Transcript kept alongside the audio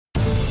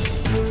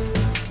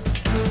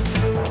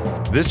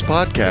This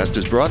podcast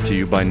is brought to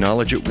you by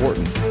Knowledge at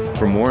Wharton.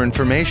 For more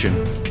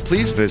information,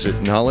 please visit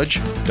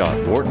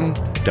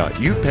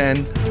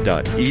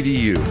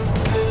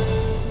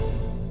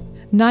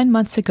knowledge.wharton.upenn.edu. 9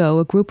 months ago,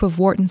 a group of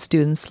Wharton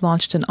students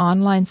launched an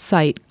online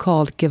site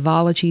called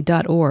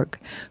Givology.org,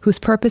 whose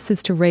purpose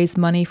is to raise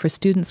money for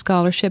student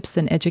scholarships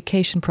and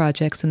education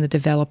projects in the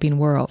developing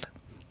world.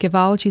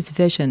 Givology's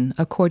vision,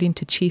 according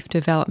to Chief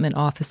Development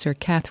Officer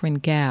Catherine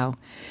Gao,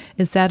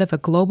 is that of a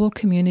global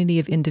community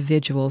of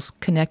individuals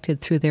connected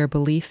through their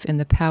belief in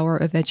the power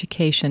of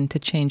education to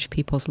change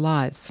people's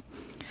lives.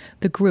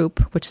 The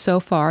group, which so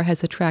far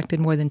has attracted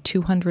more than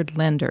 200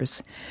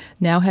 lenders,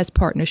 now has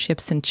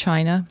partnerships in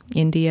China,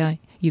 India,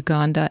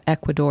 Uganda,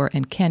 Ecuador,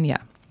 and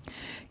Kenya.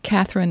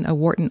 Catherine, a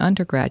Wharton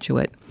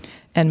undergraduate,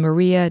 and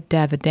Maria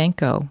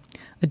Davidenko,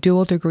 a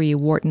dual-degree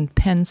Wharton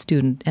Penn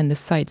student and the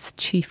site's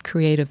chief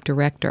creative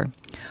director,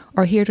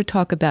 are here to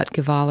talk about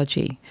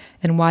Givology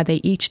and why they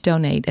each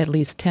donate at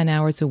least 10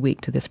 hours a week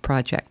to this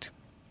project.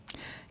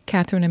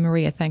 Catherine and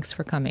Maria, thanks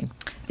for coming.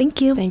 Thank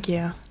you. Thank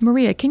you.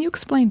 Maria, can you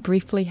explain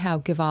briefly how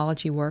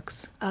Givology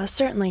works?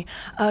 Certainly.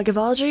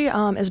 Givology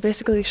is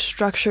basically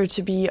structured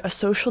to be a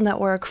social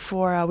network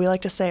for, we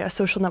like to say, a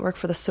social network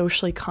for the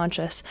socially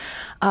conscious.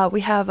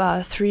 We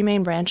have three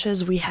main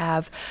branches. We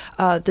have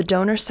the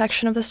donor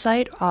section of the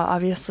site.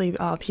 Obviously,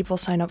 people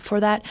sign up for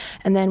that.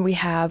 And then we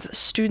have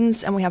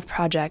students and we have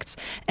projects.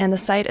 And the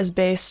site is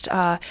based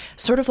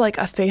sort of like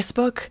a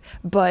Facebook,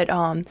 but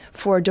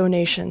for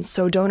donations.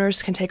 So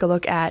donors can take a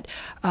look at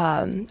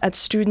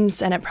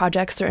students and at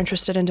projects they're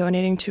interested in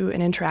donating to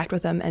and interact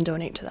with them and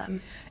donate to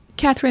them.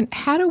 Catherine,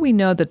 how do we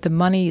know that the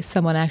money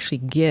someone actually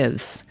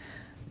gives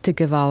to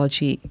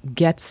Givology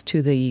gets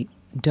to the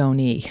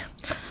donee?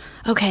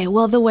 Okay,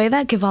 well, the way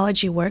that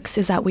Givology works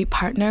is that we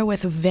partner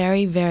with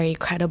very, very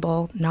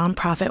credible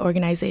nonprofit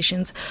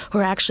organizations who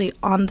are actually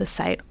on the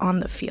site, on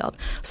the field.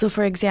 So,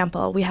 for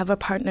example, we have a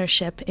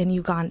partnership in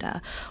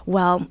Uganda.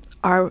 Well,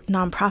 our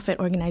nonprofit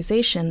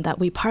organization that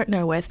we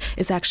partner with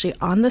is actually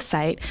on the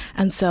site,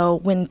 and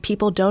so when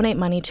people donate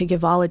money to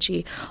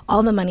Givology,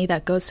 all the money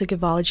that goes to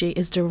Givology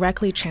is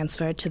directly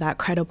transferred to that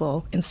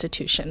credible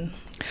institution.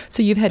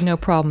 So you've had no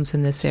problems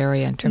in this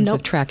area in terms Nope.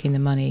 of tracking the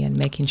money and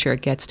making sure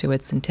it gets to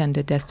its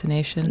intended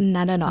destination?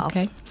 None at all.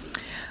 Okay.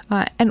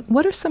 And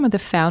what are some of the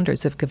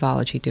founders of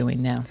Givology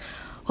doing now?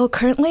 Well,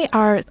 currently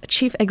our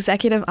Chief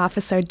Executive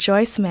Officer,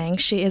 Joyce Meng,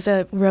 she is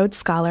a Rhodes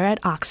Scholar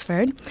at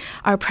Oxford.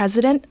 Our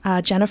President,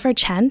 Jennifer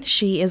Chen,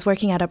 she is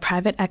working at a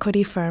private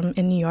equity firm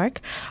in New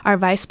York. Our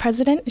Vice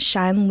President,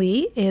 Shan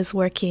Li, is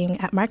working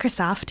at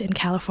Microsoft in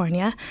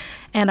California.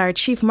 And our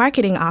Chief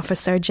Marketing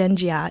Officer, Jen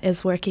Jia,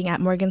 is working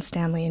at Morgan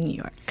Stanley in New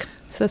York.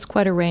 So that's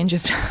quite a range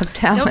of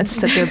talents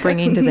that they're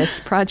bringing to this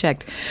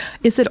project.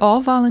 Is it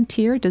all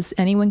volunteer? Does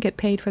anyone get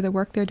paid for the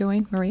work they're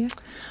doing, Maria?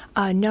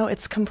 No,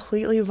 it's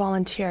completely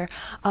volunteer.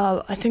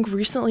 I think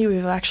recently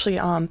we've actually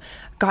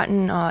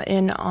gotten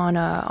in on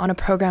a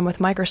program with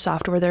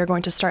Microsoft where they're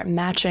going to start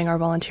matching our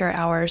volunteer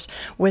hours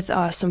with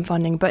some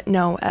funding. But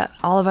no,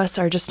 all of us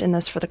are just in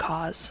this for the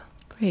cause.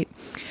 Great.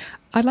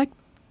 I'd like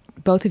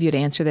both of you to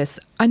answer this.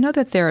 I know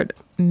that there are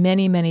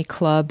many, many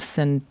clubs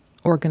and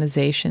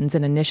organizations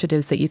and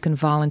initiatives that you can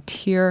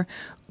volunteer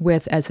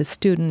with as a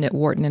student at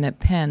Wharton and at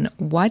Penn.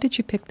 Why did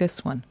you pick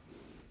this one?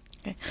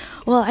 Okay.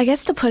 Well, I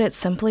guess to put it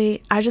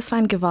simply, I just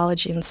find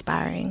Givology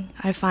inspiring.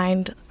 I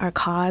find our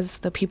cause,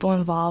 the people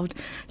involved,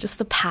 just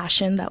the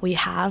passion that we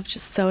have,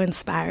 just so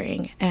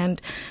inspiring.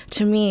 And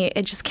to me,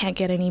 it just can't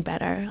get any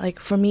better. Like,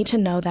 for me to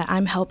know that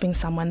I'm helping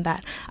someone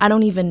that I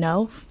don't even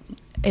know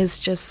is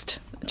just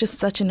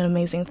such an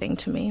amazing thing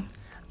to me.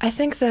 I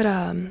think that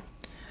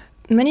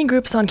many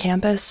groups on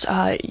campus,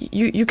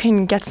 you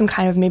can get some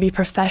kind of maybe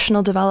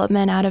professional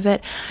development out of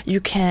it. You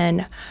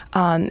can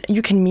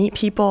meet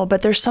people,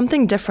 but there's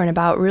something different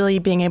about really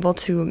being able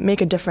to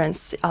make a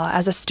difference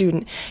as a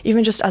student,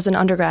 even just as an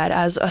undergrad,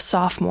 as a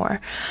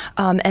sophomore.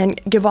 And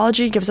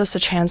Givology gives us a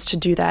chance to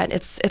do that.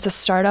 It's a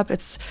startup.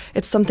 It's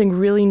something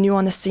really new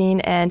on the scene,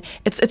 and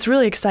it's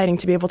really exciting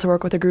to be able to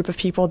work with a group of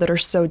people that are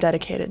so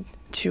dedicated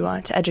to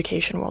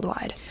education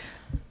worldwide.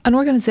 An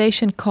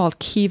organization called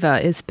Kiva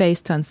is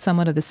based on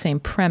somewhat of the same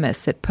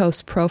premise. It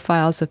posts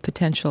profiles of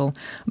potential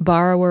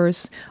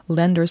borrowers.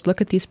 Lenders look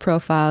at these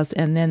profiles,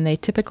 and then they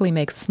typically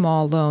make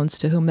small loans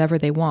to whomever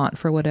they want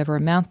for whatever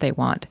amount they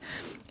want.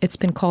 It's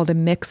been called a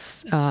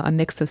mix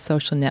of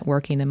social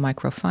networking and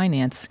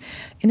microfinance.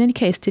 In any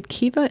case, did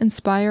Kiva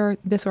inspire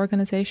this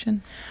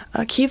organization?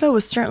 Kiva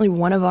was certainly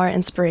one of our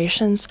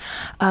inspirations.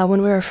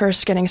 When we were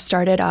first getting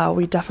started,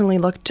 we definitely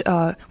looked,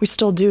 we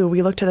still do,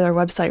 we look to their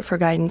website for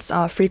guidance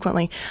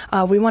frequently.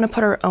 We want to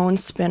put our own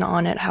spin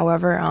on it.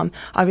 However,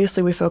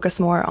 obviously we focus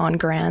more on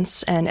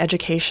grants and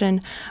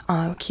education.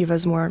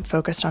 Kiva's more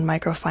focused on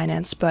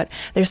microfinance, but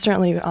they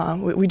certainly,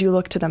 we do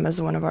look to them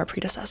as one of our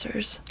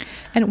predecessors.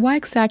 And why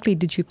exactly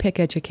did you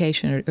pick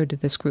education, or did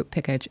this group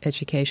pick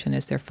education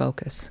as their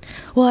focus?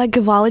 Well, at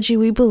Givology,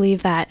 we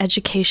believe that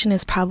education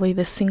is probably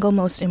the single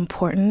most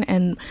important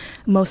and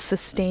most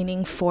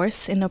sustaining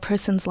force in a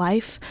person's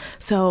life.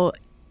 So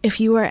if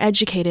you are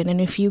educated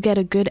and if you get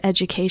a good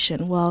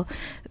education, well,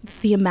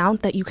 the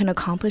amount that you can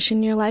accomplish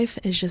in your life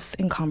is just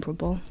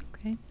incomparable.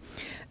 Okay.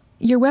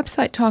 Your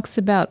website talks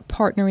about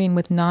partnering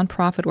with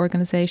nonprofit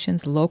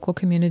organizations, local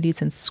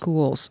communities, and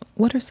schools.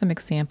 What are some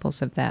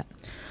examples of that?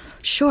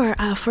 Sure.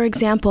 For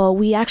example,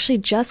 we actually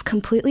just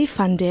completely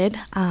funded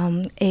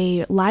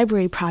a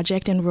library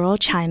project in rural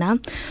China.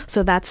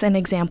 So that's an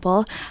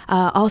example.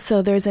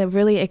 Also, there's a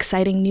really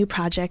exciting new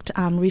project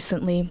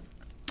recently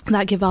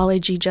that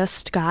Giveology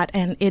just got,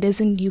 and it is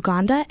in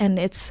Uganda, and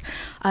it's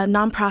a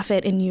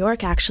nonprofit in New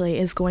York actually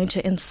is going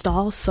to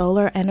install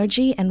solar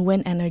energy and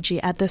wind energy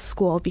at this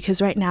school,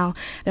 because right now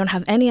they don't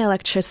have any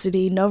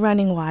electricity, no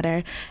running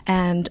water,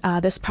 and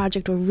this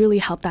project will really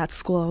help that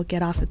school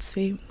get off its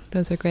feet.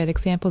 Those are great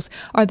examples.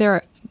 Are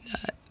there,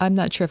 I'm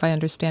not sure if I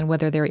understand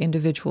whether there are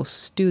individual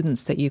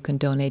students that you can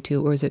donate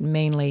to, or is it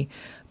mainly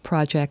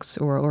projects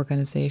or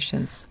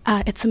organizations?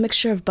 It's a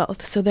mixture of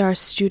both. So there are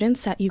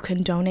students that you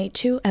can donate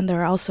to, and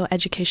there are also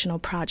educational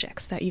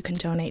projects that you can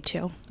donate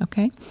to.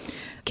 Okay.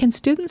 Can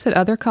students at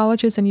other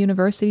colleges and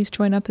universities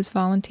join up as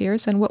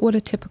volunteers, and what would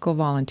a typical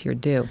volunteer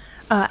do?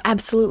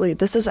 Absolutely.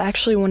 This is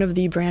actually one of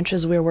the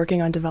branches we're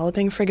working on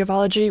developing for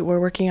Giveology. We're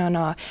working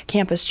on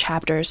campus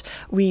chapters.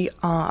 We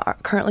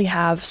currently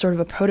have sort of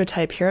a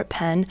prototype here at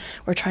Penn.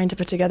 We're trying to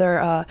put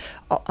together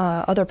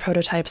other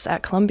prototypes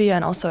at Columbia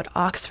and also at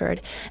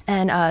Oxford.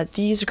 And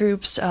these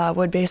groups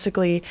would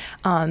basically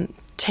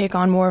take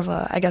on more of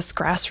a,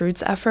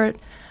 grassroots effort.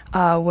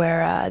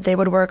 Where they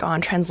would work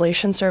on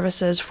translation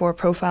services for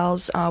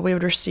profiles we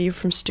would receive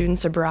from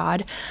students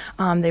abroad.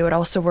 They would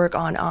also work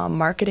on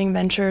marketing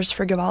ventures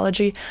for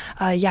Giveology.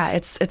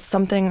 It's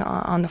something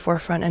on the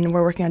forefront, and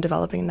we're working on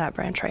developing that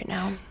branch right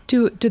now.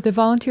 Do the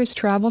volunteers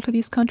travel to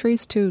these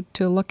countries to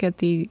look at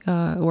the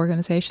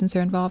organizations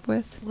they're involved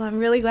with? Well, I'm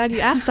really glad you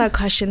asked that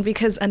question,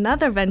 because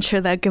another venture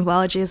that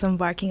Giveology is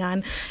embarking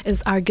on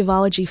is our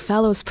Giveology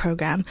Fellows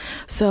program.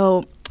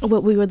 So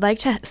what we would like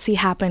to see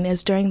happen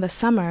is during the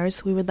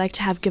summers, we would like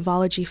to have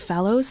Giveology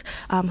Fellows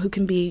who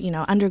can be,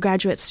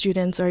 undergraduate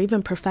students or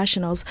even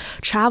professionals,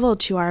 travel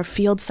to our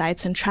field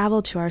sites and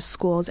travel to our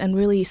schools and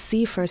really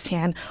see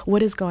firsthand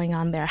what is going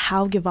on there,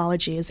 how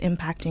Giveology is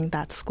impacting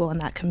that school and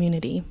that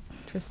community.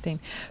 Interesting.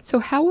 So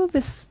how will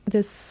this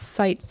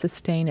site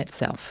sustain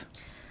itself?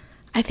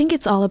 I think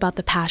it's all about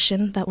the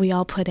passion that we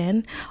all put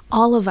in.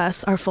 All of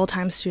us are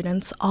full-time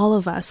students. All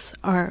of us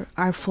are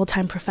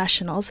full-time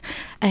professionals.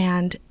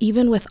 And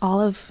even with all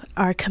of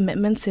our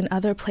commitments in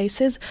other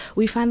places,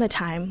 we find the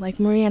time, like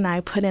Maria and I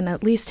put in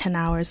at least 10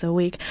 hours a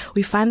week,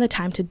 we find the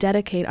time to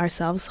dedicate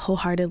ourselves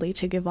wholeheartedly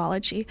to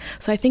Giveology.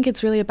 So I think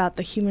it's really about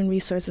the human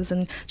resources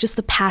and just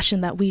the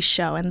passion that we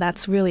show, and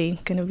that's really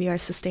going to be our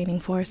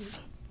sustaining force.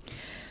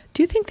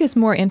 Do you think there's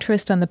more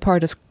interest on the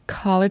part of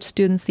college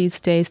students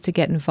these days to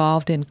get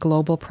involved in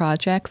global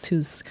projects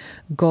whose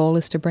goal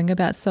is to bring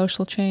about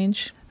social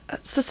change?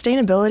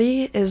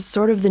 Sustainability is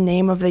sort of the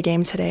name of the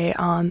game today.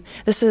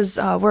 This is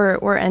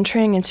we're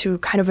entering into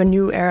kind of a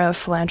new era of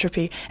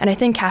philanthropy, and I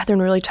think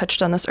Catherine really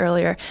touched on this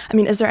earlier. I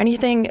mean, is there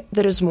anything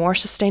that is more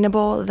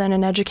sustainable than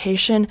an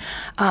education?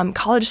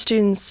 College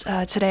students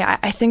today,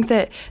 I think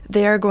that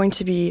they are going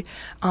to be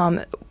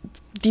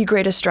the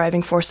greatest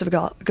driving force of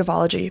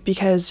Giveology,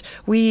 because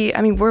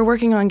we're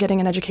working on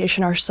getting an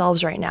education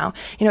ourselves right now.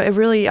 It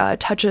really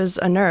touches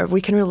a nerve.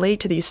 We can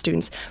relate to these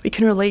students. We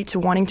can relate to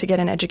wanting to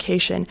get an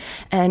education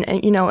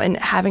and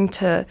having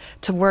to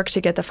work to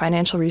get the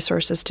financial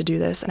resources to do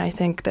this. And I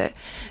think that,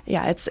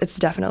 it's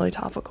definitely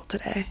topical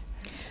today.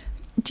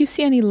 Do you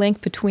see any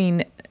link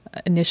between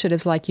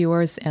initiatives like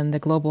yours and the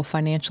global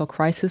financial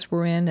crisis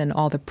we're in and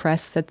all the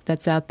press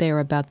that's out there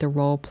about the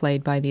role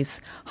played by these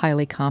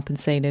highly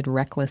compensated,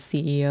 reckless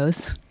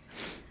CEOs?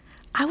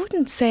 I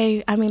wouldn't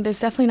say, there's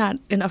definitely not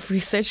enough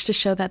research to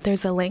show that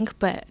there's a link,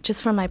 but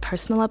just from my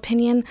personal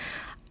opinion,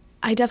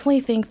 I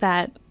definitely think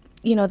that,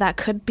 that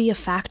could be a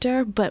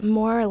factor, but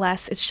more or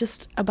less it's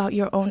just about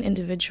your own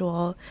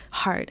individual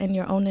heart and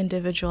your own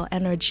individual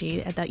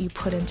energy that you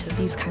put into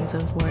these kinds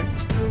of work.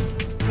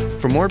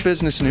 For more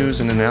business news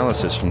and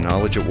analysis from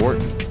Knowledge at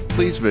Wharton,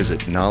 please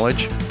visit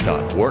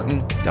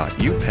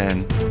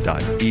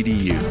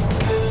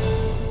knowledge.wharton.upenn.edu.